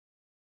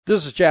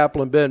This is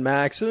Chaplain Ben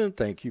Maxedon.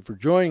 Thank you for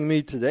joining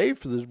me today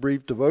for this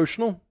brief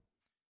devotional.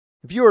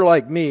 If you are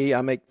like me,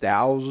 I make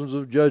thousands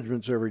of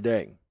judgments every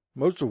day,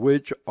 most of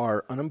which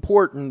are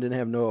unimportant and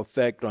have no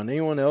effect on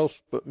anyone else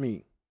but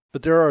me.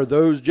 But there are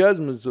those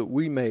judgments that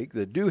we make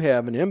that do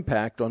have an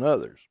impact on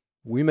others.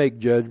 We make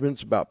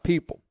judgments about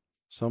people,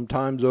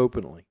 sometimes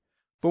openly,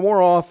 but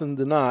more often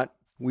than not,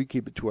 we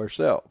keep it to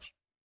ourselves.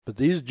 But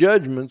these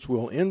judgments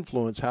will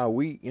influence how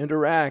we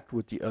interact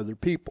with the other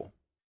people.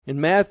 In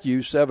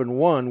Matthew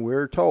 7:1,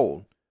 we're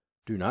told,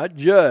 "Do not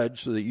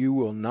judge so that you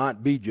will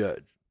not be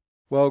judged."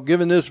 Well,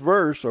 given this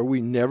verse, are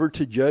we never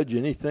to judge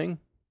anything?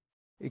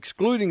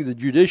 Excluding the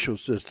judicial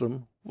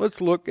system, let's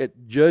look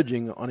at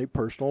judging on a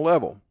personal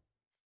level.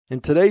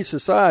 In today's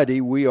society,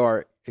 we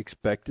are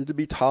expected to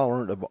be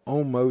tolerant of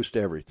almost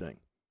everything.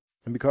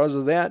 And because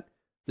of that,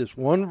 this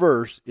one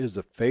verse is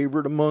a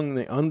favorite among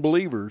the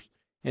unbelievers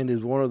and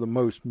is one of the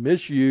most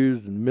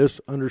misused and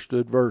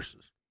misunderstood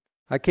verses.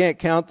 I can't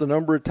count the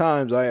number of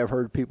times I have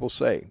heard people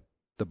say,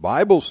 "The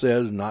Bible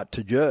says not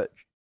to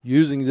judge,"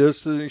 using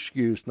this as an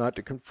excuse not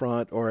to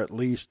confront or at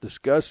least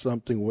discuss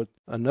something with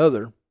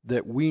another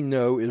that we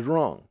know is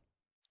wrong.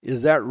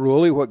 Is that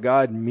really what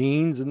God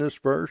means in this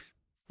verse?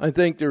 I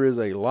think there is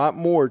a lot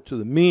more to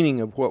the meaning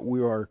of what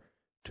we are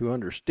to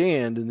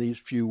understand in these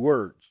few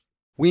words.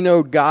 We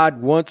know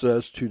God wants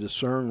us to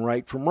discern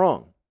right from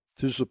wrong,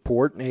 to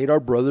support and aid our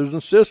brothers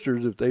and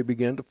sisters if they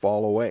begin to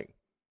fall away.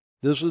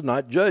 This is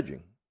not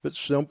judging, but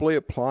simply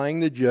applying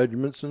the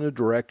judgments and the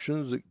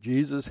directions that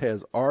Jesus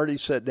has already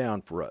set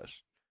down for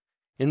us.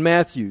 In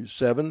Matthew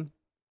 7,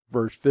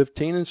 verse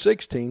 15 and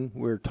 16,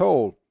 we're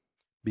told,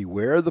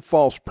 "Beware of the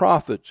false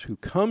prophets who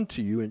come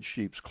to you in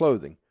sheep's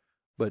clothing,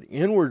 but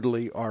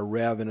inwardly are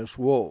ravenous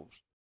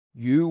wolves.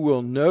 You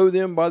will know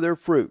them by their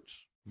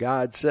fruits."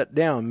 God set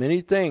down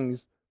many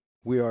things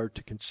we are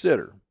to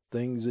consider,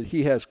 things that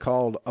He has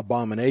called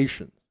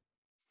abominations.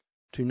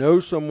 To know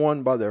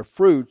someone by their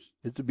fruits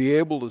is to be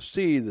able to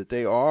see that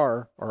they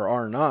are or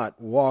are not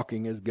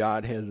walking as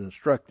God has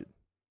instructed.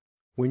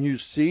 When you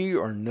see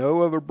or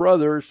know of a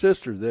brother or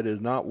sister that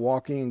is not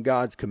walking in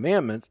God's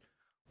commandments,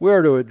 we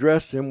are to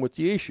address them with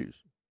the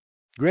issues.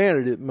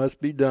 Granted, it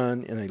must be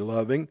done in a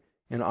loving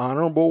and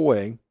honorable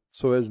way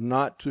so as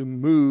not to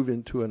move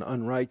into an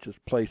unrighteous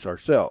place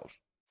ourselves.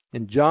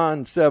 In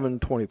John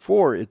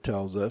 7:24, it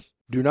tells us,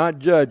 "Do not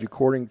judge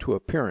according to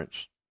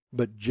appearance,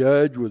 but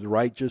judge with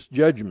righteous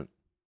judgment."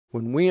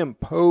 When we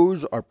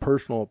impose our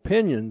personal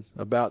opinions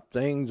about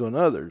things on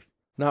others,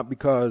 not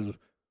because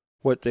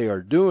what they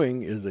are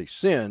doing is a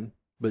sin,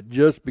 but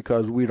just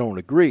because we don't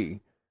agree,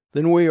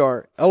 then we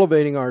are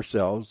elevating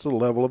ourselves to the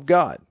level of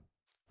God.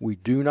 We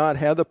do not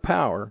have the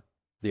power,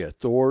 the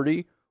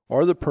authority,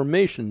 or the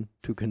permission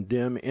to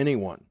condemn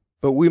anyone.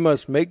 But we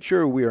must make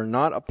sure we are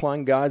not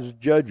applying God's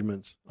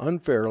judgments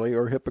unfairly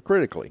or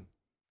hypocritically.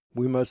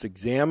 We must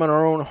examine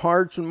our own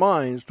hearts and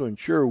minds to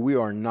ensure we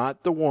are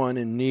not the one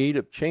in need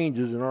of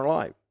changes in our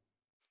life.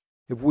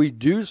 If we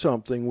do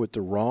something with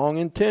the wrong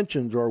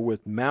intentions or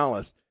with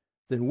malice,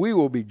 then we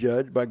will be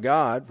judged by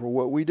God for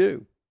what we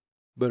do.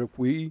 But if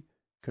we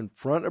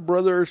confront a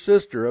brother or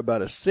sister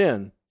about a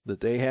sin that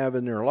they have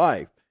in their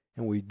life,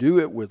 and we do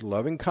it with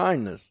loving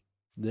kindness,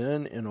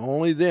 then and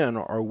only then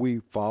are we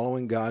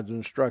following God's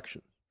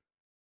instructions.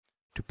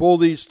 To pull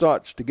these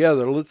thoughts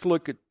together, let's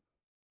look at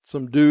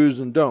some do's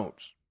and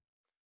don'ts.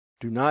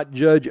 Do not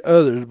judge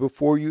others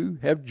before you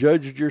have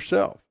judged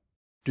yourself.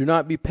 Do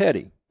not be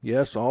petty.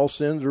 Yes, all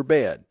sins are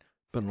bad,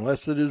 but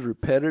unless it is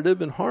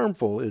repetitive and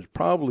harmful, it is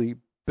probably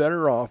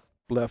better off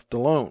left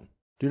alone.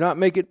 Do not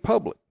make it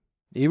public,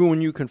 even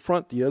when you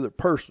confront the other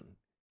person.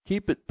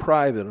 Keep it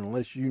private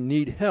unless you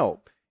need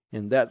help,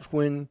 and that's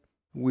when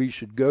we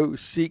should go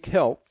seek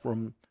help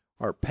from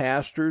our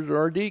pastors or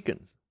our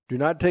deacons. Do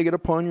not take it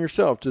upon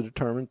yourself to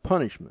determine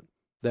punishment.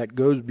 That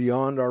goes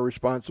beyond our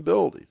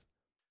responsibilities.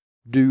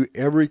 Do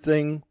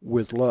everything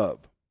with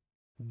love.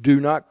 Do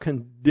not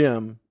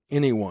condemn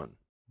anyone.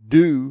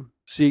 Do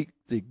seek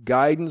the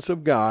guidance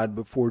of God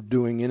before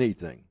doing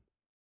anything.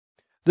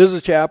 This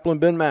is Chaplain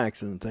Ben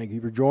Maxedon. Thank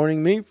you for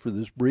joining me for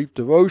this brief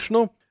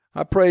devotional.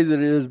 I pray that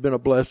it has been a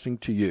blessing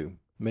to you.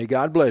 May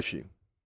God bless you.